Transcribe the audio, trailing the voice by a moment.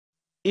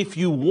If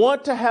you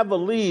want to have a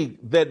league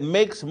that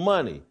makes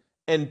money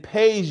and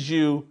pays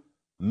you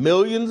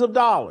millions of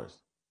dollars,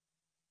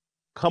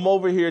 come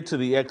over here to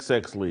the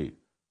XX League.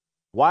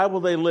 Why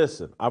will they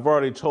listen? I've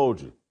already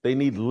told you. They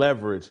need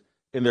leverage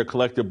in their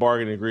collective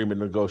bargaining agreement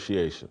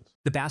negotiations.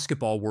 The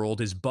basketball world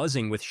is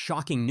buzzing with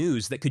shocking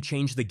news that could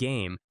change the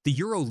game. The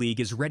EuroLeague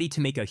is ready to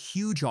make a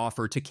huge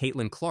offer to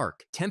Caitlin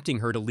Clark, tempting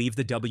her to leave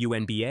the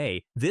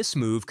WNBA. This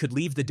move could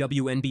leave the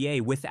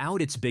WNBA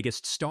without its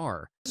biggest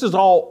star. This is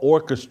all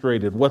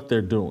orchestrated, what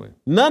they're doing.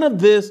 None of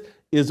this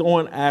is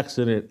on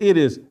accident. It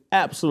is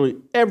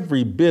absolutely,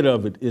 every bit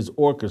of it is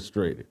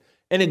orchestrated.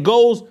 And it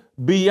goes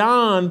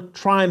beyond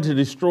trying to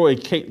destroy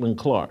Caitlin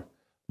Clark.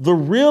 The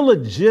real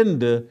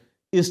agenda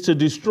is to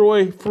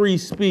destroy free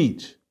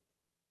speech.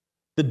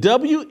 The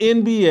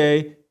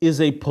WNBA is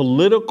a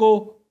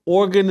political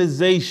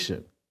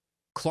organization.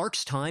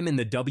 Clark's time in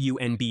the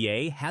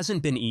WNBA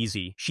hasn't been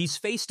easy. She's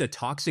faced a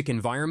toxic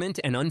environment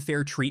and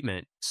unfair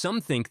treatment.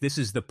 Some think this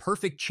is the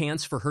perfect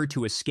chance for her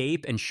to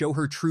escape and show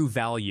her true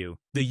value.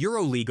 The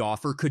EuroLeague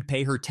offer could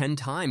pay her 10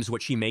 times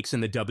what she makes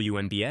in the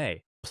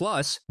WNBA.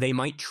 Plus, they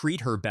might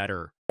treat her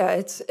better. Yeah,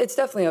 it's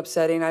definitely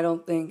upsetting. I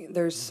don't think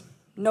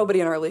nobody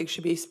in our league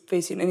should be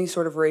facing any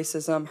sort of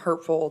racism,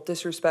 hurtful,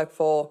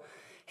 disrespectful,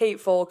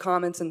 hateful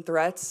comments and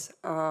threats.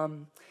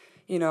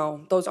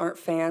 Those aren't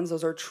fans,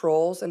 those are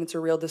trolls, and it's a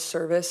real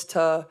disservice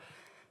to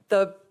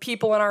the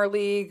people in our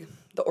league,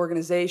 the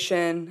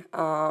organization,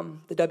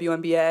 the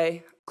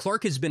WNBA.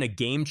 Clark has been a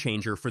game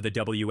changer for the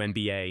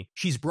WNBA.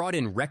 She's brought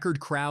in record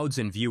crowds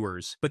and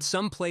viewers, but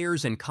some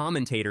players and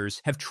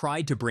commentators have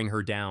tried to bring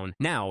her down.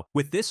 Now,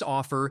 with this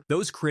offer,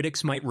 those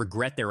critics might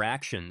regret their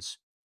actions.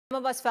 Some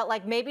of us felt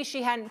like maybe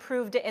she hadn't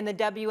proved it in the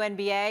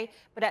WNBA,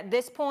 but at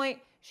this point,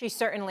 she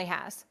certainly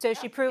has. So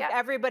she proved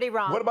everybody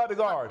wrong. What about the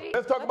guards?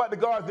 Let's talk about the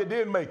guards that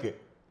did make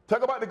it.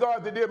 Talk about the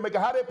guards that did make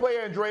it. How they play,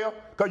 Andrea?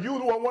 Because you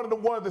were one of the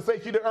ones that say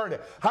she didn't earn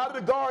it. How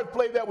did the guards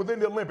play that was in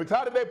the Olympics?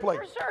 How did they play?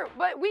 For sure,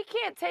 but we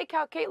can't take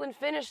how Caitlin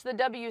finished the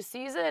W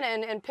season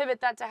and pivot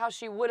that to how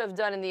she would have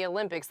done in the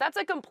Olympics. That's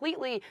a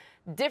completely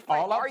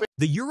different argument.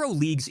 The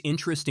EuroLeague's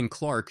interest in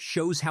Clark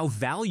shows how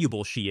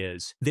valuable she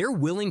is. They're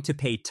willing to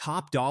pay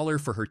top dollar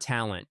for her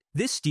talent.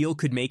 This deal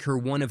could make her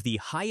one of the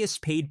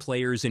highest paid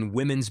players in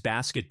women's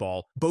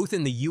basketball, both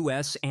in the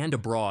US and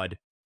abroad.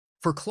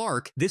 For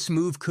Clark, this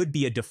move could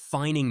be a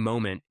defining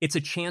moment. It's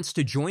a chance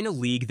to join a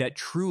league that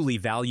truly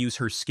values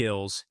her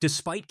skills.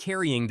 Despite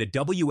carrying the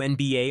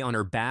WNBA on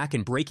her back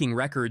and breaking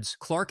records,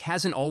 Clark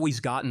hasn't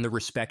always gotten the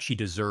respect she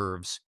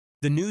deserves.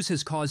 The news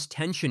has caused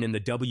tension in the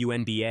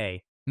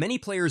WNBA. Many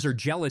players are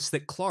jealous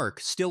that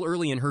Clark, still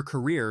early in her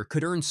career,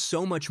 could earn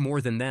so much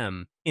more than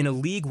them. In a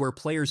league where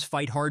players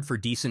fight hard for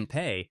decent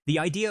pay, the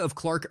idea of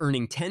Clark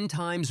earning 10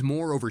 times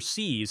more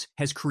overseas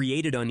has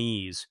created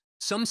unease.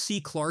 Some see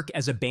Clark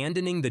as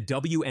abandoning the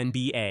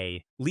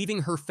WNBA,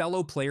 leaving her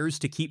fellow players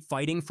to keep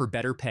fighting for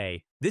better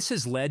pay. This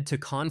has led to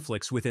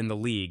conflicts within the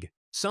league.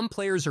 Some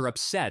players are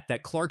upset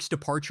that Clark's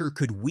departure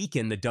could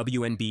weaken the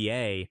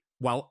WNBA,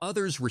 while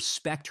others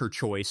respect her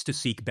choice to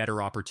seek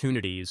better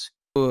opportunities.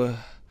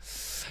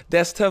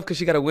 That's tough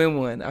because you got to win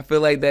one. I feel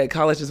like that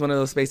college is one of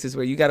those spaces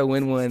where you got to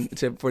win one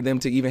for them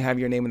to even have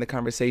your name in the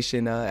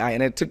conversation.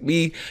 And it took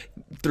me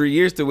 3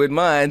 years to win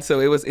mine, so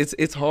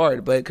it's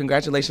hard. But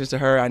congratulations to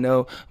her. I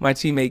know my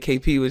teammate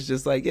KP was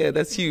just like, yeah,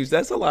 that's huge.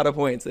 That's a lot of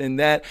points, and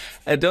that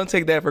don't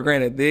take that for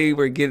granted. They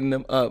were getting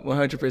them up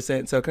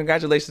 100%. So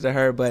congratulations to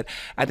her. But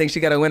I think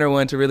she got to win her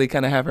one to really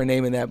kind of have her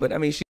name in that. But I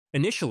mean,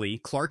 Initially,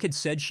 Clark had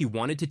said she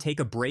wanted to take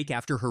a break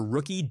after her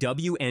rookie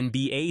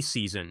WNBA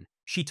season.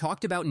 She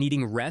talked about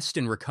needing rest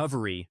and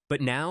recovery,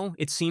 but now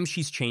it seems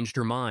she's changed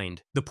her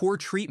mind. The poor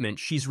treatment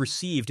she's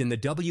received in the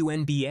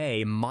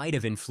WNBA might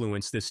have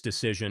influenced this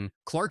decision.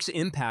 Clark's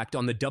impact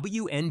on the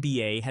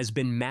WNBA has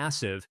been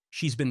massive.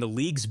 She's been the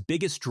league's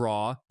biggest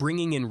draw,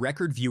 bringing in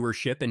record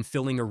viewership and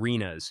filling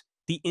arenas.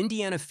 The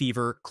Indiana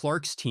Fever,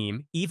 Clark's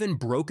team, even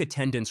broke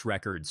attendance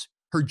records.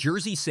 Her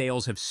jersey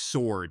sales have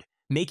soared,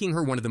 making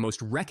her one of the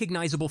most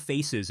recognizable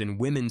faces in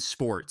women's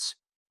sports.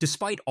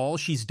 Despite all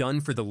she's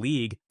done for the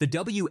league, the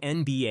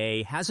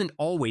WNBA hasn't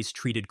always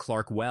treated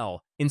Clark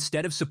well.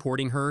 Instead of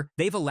supporting her,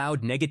 they've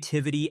allowed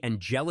negativity and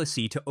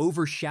jealousy to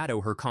overshadow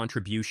her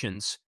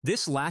contributions.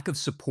 This lack of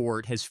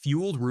support has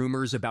fueled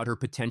rumors about her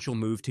potential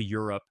move to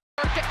Europe.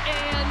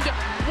 And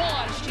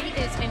one. She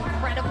is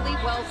incredibly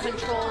well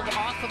controlled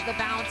off of the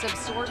bounce,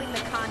 absorbing the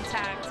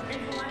contact,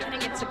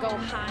 getting it to go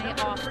high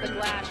off the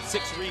glass.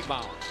 6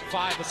 rebounds,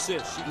 5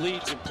 assists. She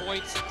leads in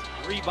points,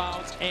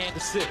 rebounds, and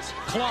assists.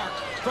 Clark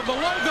from the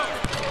logo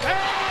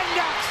and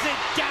knocks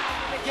it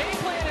down. The game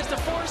plan is to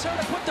force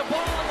her to put the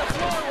ball on the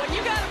floor when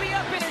you got to be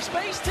up in her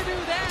space to do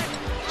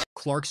that.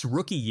 Clark's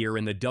rookie year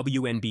in the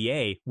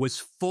WNBA was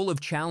full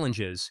of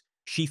challenges.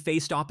 She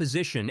faced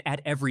opposition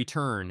at every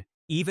turn.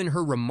 Even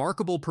her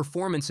remarkable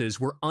performances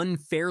were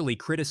unfairly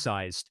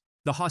criticized.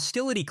 The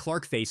hostility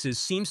Clark faces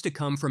seems to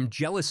come from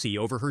jealousy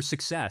over her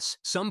success.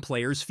 Some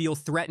players feel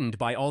threatened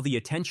by all the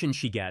attention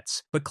she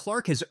gets, but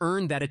Clark has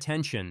earned that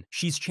attention.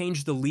 She's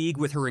changed the league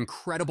with her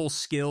incredible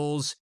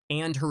skills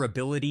and her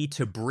ability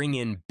to bring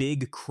in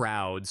big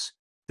crowds.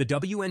 The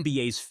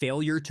WNBA's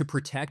failure to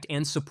protect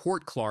and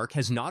support Clark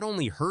has not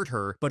only hurt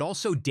her, but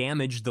also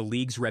damaged the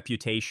league's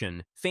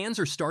reputation. Fans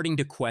are starting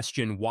to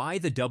question why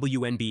the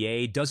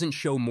WNBA doesn't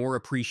show more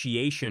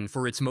appreciation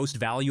for its most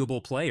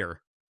valuable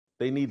player.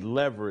 They need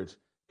leverage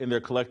in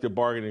their collective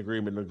bargaining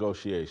agreement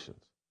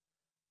negotiations.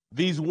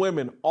 These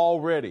women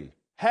already,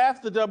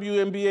 half the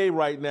WNBA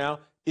right now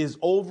is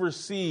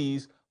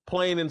overseas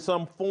playing in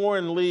some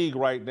foreign league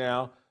right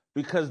now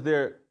because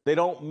they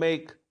don't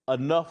make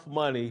enough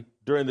money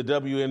during the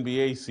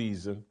WNBA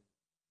season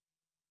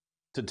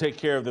to take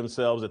care of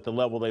themselves at the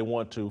level they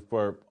want to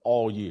for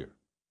all year.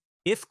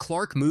 If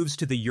Clark moves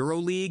to the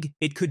EuroLeague,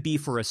 it could be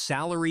for a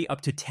salary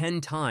up to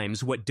 10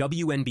 times what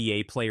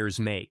WNBA players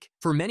make.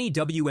 For many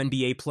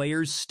WNBA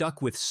players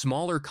stuck with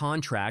smaller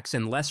contracts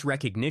and less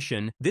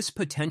recognition, this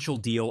potential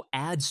deal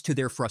adds to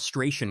their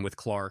frustration with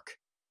Clark.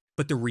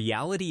 But the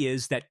reality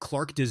is that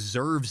Clark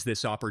deserves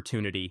this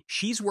opportunity.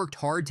 She's worked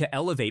hard to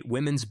elevate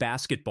women's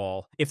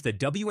basketball. If the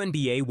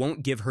WNBA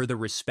won't give her the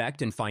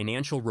respect and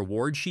financial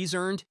reward she's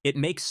earned, it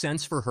makes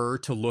sense for her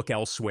to look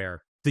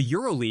elsewhere. The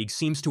EuroLeague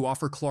seems to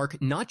offer Clark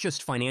not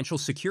just financial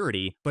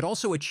security, but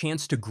also a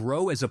chance to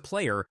grow as a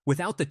player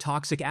without the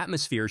toxic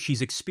atmosphere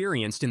she's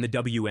experienced in the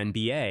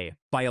WNBA.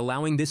 By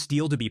allowing this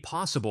deal to be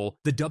possible,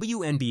 the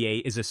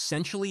WNBA is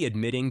essentially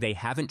admitting they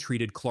haven't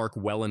treated Clark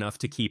well enough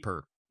to keep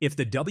her. If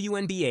the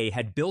WNBA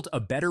had built a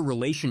better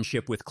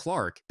relationship with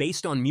Clark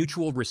based on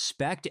mutual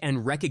respect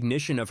and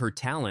recognition of her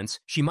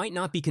talents, she might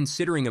not be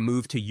considering a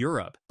move to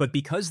Europe. But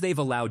because they've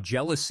allowed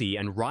jealousy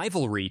and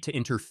rivalry to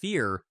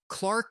interfere,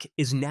 Clark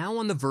is now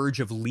on the verge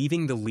of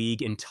leaving the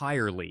league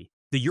entirely.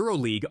 The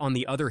EuroLeague, on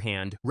the other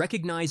hand,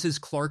 recognizes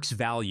Clark's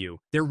value.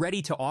 They're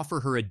ready to offer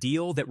her a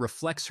deal that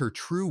reflects her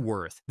true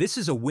worth. This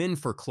is a win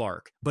for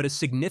Clark, but a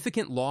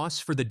significant loss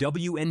for the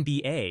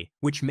WNBA,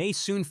 which may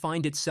soon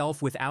find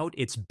itself without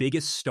its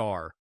biggest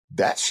star.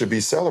 That should be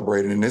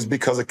celebrated, and it's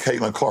because of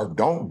Caitlin Clark.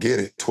 Don't get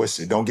it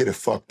twisted. Don't get it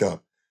fucked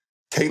up.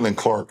 Caitlin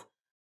Clark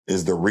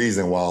is the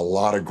reason why a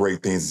lot of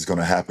great things is going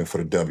to happen for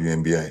the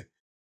WNBA.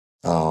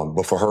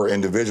 But for her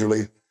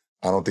individually,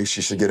 I don't think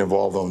she should get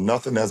involved on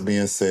nothing that's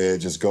being said.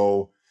 Just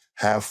go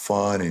have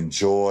fun,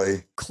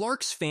 enjoy.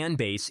 Clark's fan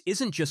base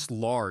isn't just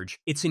large,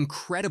 it's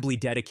incredibly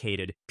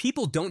dedicated.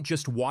 People don't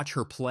just watch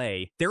her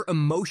play, they're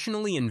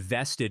emotionally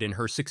invested in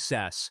her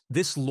success.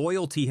 This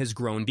loyalty has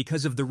grown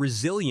because of the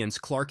resilience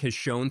Clark has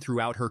shown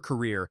throughout her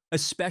career,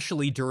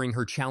 especially during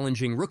her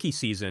challenging rookie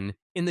season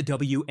in the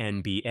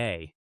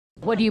WNBA.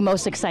 What are you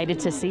most excited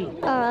to see?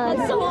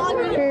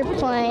 Her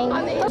playing.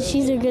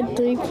 She's a good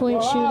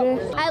three-point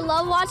shooter. I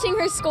love watching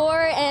her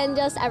score and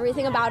just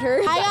everything about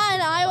her. I got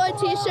an Iowa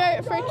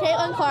t-shirt for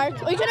Caitlin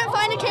Clark. We couldn't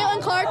find a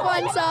Caitlin Clark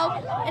one, so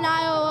an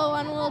Iowa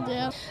one will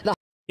do.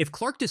 If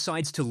Clark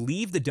decides to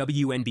leave the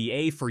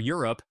WNBA for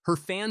Europe, her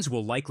fans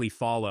will likely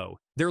follow.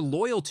 They're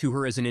loyal to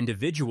her as an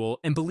individual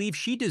and believe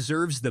she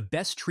deserves the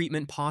best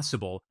treatment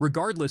possible,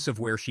 regardless of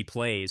where she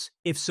plays.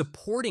 If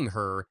supporting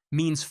her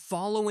means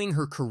following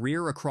her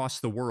career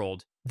across the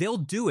world, they'll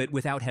do it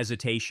without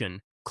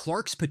hesitation.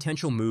 Clark's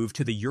potential move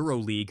to the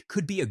EuroLeague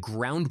could be a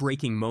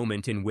groundbreaking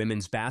moment in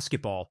women's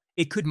basketball.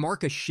 It could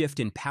mark a shift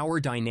in power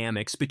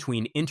dynamics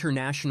between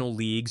international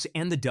leagues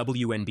and the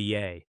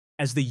WNBA.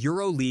 As the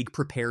EuroLeague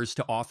prepares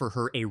to offer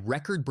her a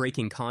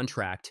record-breaking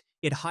contract,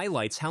 it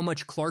highlights how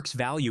much Clark's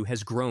value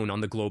has grown on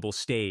the global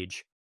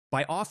stage.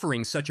 By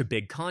offering such a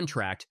big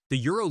contract,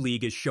 the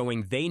EuroLeague is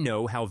showing they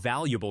know how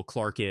valuable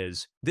Clark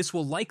is. This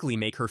will likely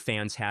make her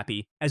fans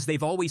happy, as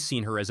they've always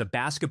seen her as a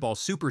basketball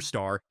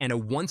superstar and a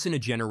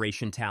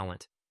once-in-a-generation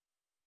talent.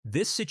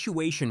 This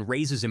situation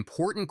raises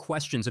important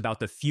questions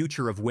about the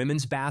future of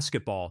women's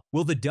basketball.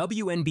 Will the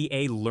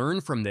WNBA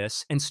learn from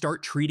this and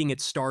start treating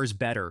its stars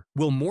better?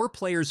 Will more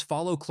players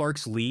follow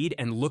Clark's lead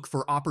and look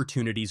for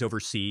opportunities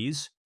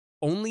overseas?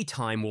 Only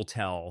time will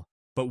tell.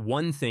 But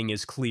one thing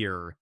is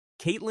clear.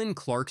 Caitlin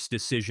Clark's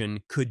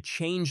decision could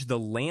change the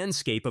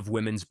landscape of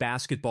women's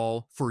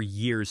basketball for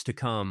years to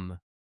come.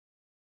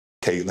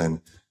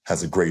 Caitlin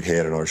has a great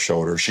head on her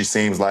shoulder. She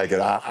seems like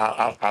it.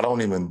 I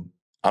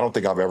don't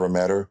think I've ever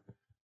met her.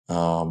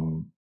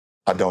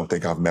 I don't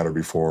think I've met her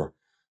before,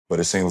 but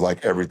it seems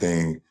like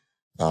everything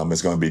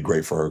is going to be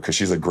great for her because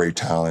she's a great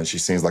talent. She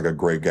seems like a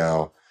great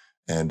gal,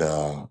 and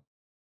I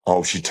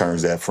hope she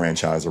turns that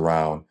franchise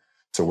around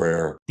to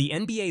where... The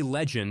NBA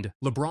legend,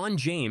 LeBron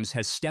James,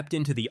 has stepped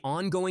into the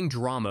ongoing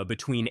drama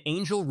between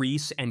Angel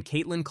Reese and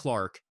Caitlin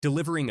Clark,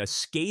 delivering a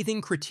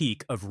scathing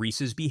critique of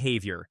Reese's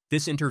behavior.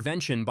 This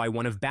intervention by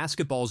one of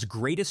basketball's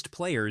greatest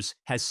players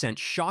has sent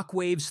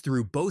shockwaves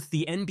through both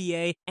the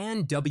NBA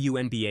and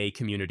WNBA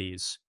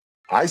communities.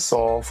 I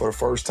saw for the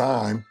first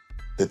time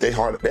that they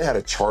had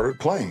a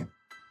chartered plane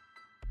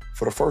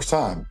for the first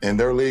time in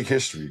their league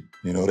history.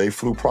 You know, they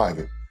flew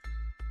private.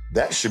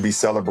 That should be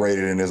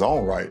celebrated in its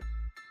own right.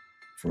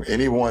 From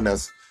anyone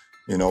that's,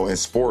 you know, in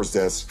sports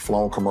that's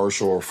flown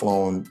commercial or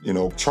flown, you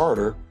know,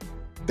 charter,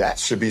 that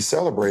should be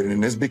celebrated.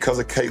 And it's because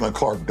of Caitlin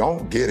Clark.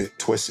 Don't get it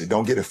twisted.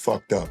 Don't get it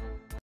fucked up.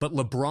 But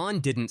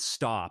LeBron didn't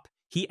stop.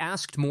 he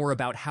asked more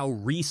about how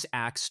Reese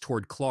acts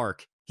toward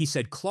Clark. He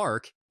said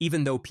Clark,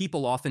 even though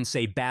people often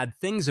say bad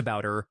things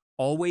about her,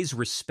 always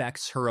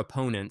respects her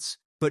opponents.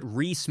 But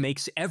Reese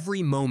makes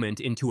every moment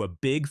into a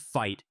big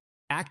fight,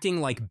 acting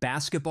like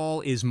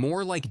basketball is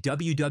more like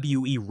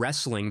WWE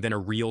wrestling than a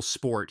real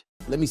sport.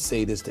 Let me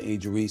say this to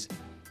Angel Reese.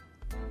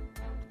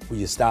 Will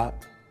you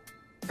stop?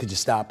 Could you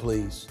stop,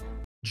 please?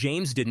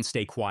 James didn't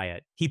stay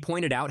quiet. He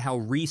pointed out how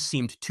Reese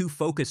seemed too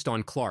focused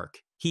on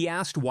Clark. He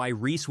asked why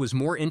Reese was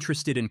more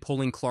interested in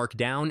pulling Clark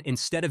down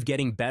instead of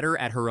getting better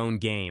at her own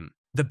game.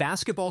 The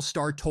basketball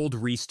star told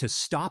Reese to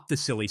stop the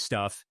silly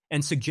stuff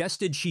and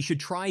suggested she should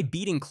try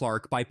beating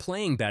Clark by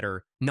playing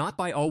better, not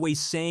by always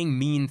saying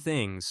mean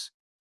things.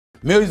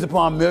 Millions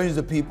upon millions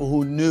of people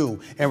who knew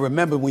and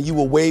remember when you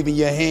were waving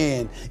your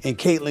hand in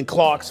Caitlin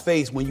Clark's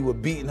face when you were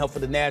beating her for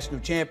the national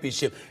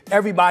championship.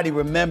 Everybody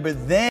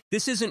remembered then.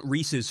 This isn't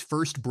Reese's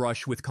first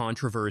brush with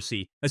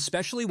controversy,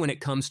 especially when it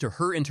comes to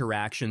her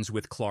interactions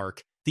with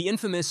Clark. The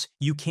infamous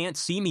 "you can't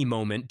see me"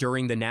 moment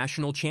during the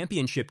national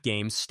championship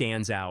games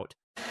stands out.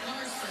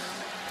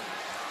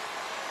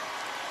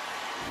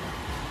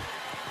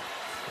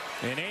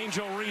 And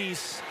Angel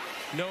Reese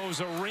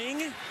knows a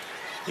ring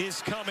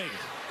is coming.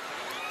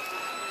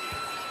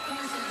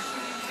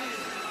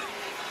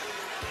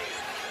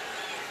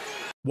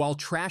 While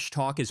trash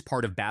talk is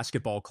part of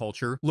basketball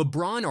culture,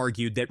 LeBron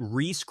argued that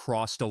Reese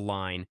crossed a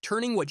line,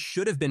 turning what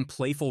should have been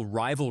playful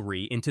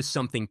rivalry into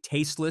something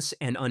tasteless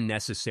and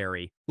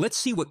unnecessary. Let's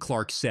see what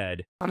Clark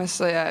said.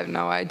 Honestly, I have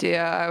no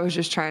idea. I was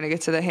just trying to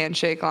get to the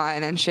handshake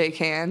line and shake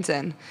hands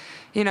and,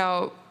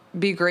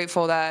 be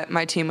grateful that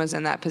my team was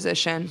in that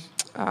position.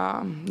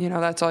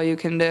 That's all you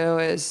can do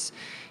is,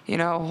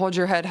 hold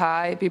your head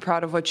high, be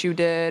proud of what you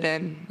did,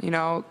 and,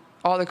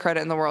 all the credit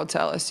in the world to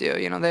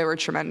LSU. They were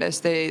tremendous.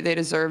 They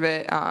deserve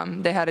it.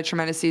 They had a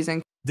tremendous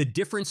season. The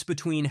difference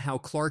between how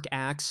Clark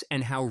acts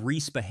and how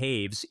Reese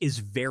behaves is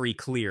very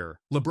clear.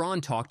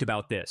 LeBron talked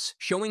about this,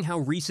 showing how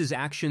Reese's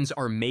actions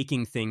are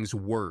making things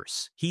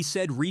worse. He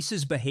said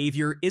Reese's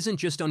behavior isn't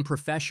just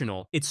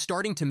unprofessional, it's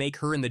starting to make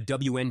her in the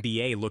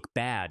WNBA look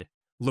bad.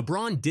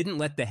 LeBron didn't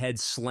let the head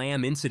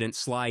slam incident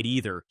slide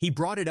either. He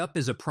brought it up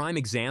as a prime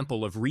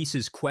example of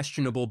Reese's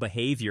questionable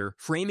behavior,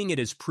 framing it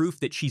as proof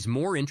that she's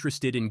more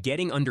interested in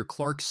getting under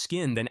Clark's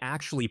skin than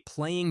actually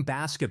playing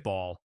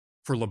basketball.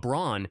 For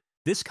LeBron,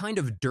 this kind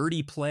of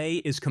dirty play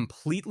is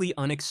completely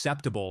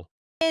unacceptable.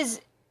 Is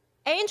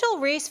Angel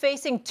Reese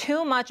facing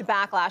too much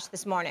backlash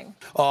this morning?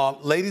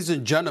 Ladies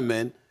and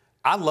gentlemen,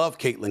 I love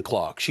Caitlin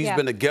Clark. She's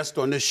been a guest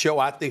on this show.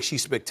 I think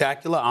she's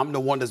spectacular. I'm the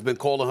one that's been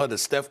calling her the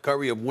Steph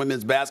Curry of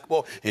women's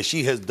basketball, and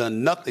she has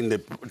done nothing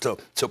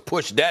to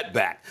push that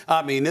back.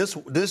 I mean,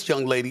 this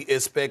young lady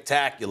is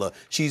spectacular.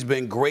 She's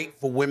been great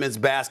for women's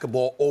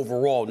basketball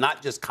overall,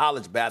 not just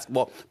college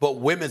basketball, but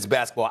women's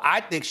basketball.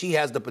 I think she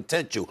has the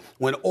potential,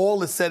 when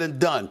all is said and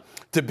done,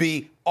 to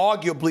be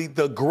arguably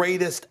the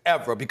greatest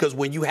ever, because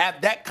when you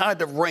have that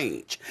kind of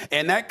range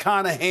and that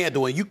kind of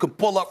handle and you can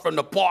pull up from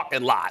the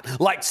parking lot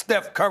like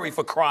Steph Curry,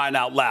 for crying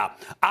out loud,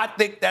 I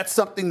think that's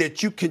something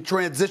that you can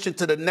transition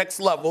to the next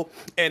level,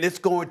 and it's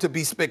going to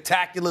be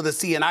spectacular to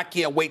see, and I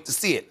can't wait to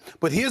see it.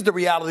 But here's the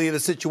reality of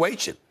the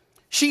situation.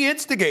 She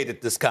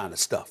instigated this kind of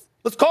stuff.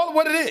 Let's call it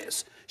what it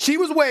is. She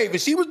was waving.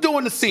 She was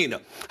doing the Cena.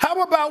 How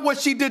about what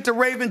she did to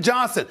Raven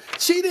Johnson?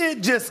 She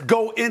didn't just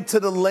go into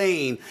the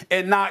lane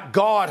and not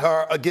guard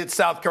her against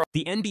South Carolina.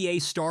 The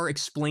NBA star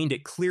explained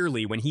it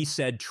clearly when he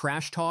said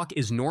trash talk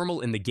is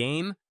normal in the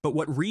game, but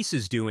what Reese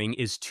is doing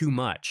is too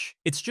much.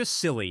 It's just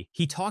silly.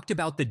 He talked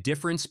about the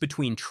difference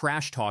between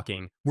trash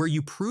talking, where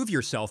you prove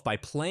yourself by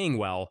playing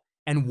well,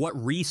 and what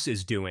Reese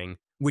is doing,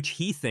 which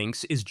he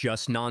thinks is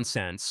just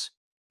nonsense.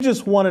 You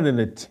just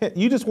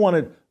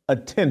wanted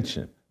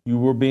attention. You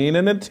were being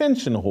an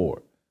attention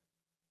whore.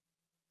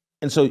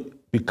 And so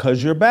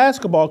because your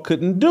basketball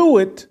couldn't do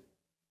it,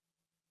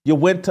 you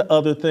went to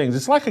other things.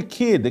 It's like a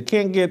kid that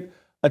can't get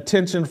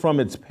attention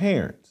from its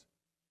parents.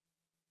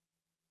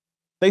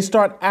 They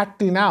start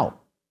acting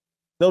out.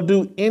 They'll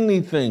do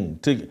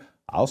anything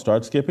I'll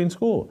start skipping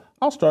school.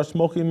 I'll start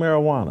smoking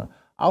marijuana.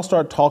 I'll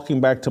start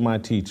talking back to my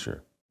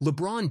teacher.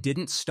 LeBron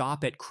didn't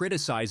stop at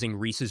criticizing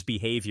Reese's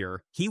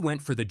behavior. He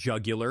went for the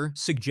jugular,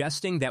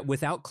 suggesting that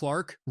without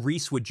Clark,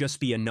 Reese would just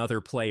be another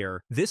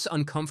player. This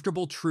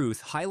uncomfortable truth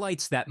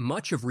highlights that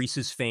much of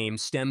Reese's fame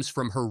stems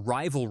from her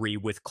rivalry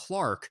with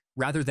Clark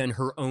rather than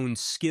her own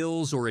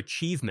skills or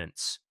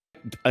achievements.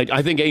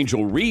 I think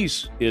Angel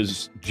Reese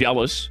is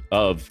jealous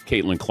of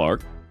Caitlin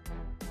Clark.